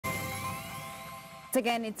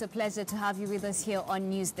Again, it's a pleasure to have you with us here on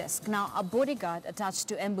News Desk. Now, a bodyguard attached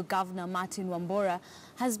to Embu Governor Martin Wambora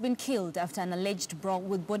has been killed after an alleged brawl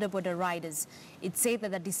with bodaboda riders. It's said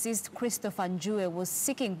that the deceased Christopher Njue was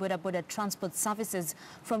seeking bodaboda transport services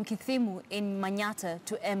from Kithimu in Manyata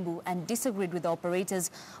to Embu and disagreed with the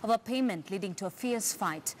operators over payment, leading to a fierce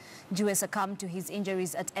fight. Njue succumbed to his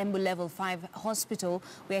injuries at Embu Level 5 Hospital,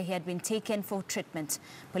 where he had been taken for treatment.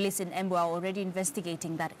 Police in Embu are already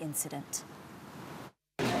investigating that incident.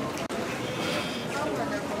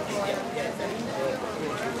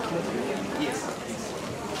 Yes.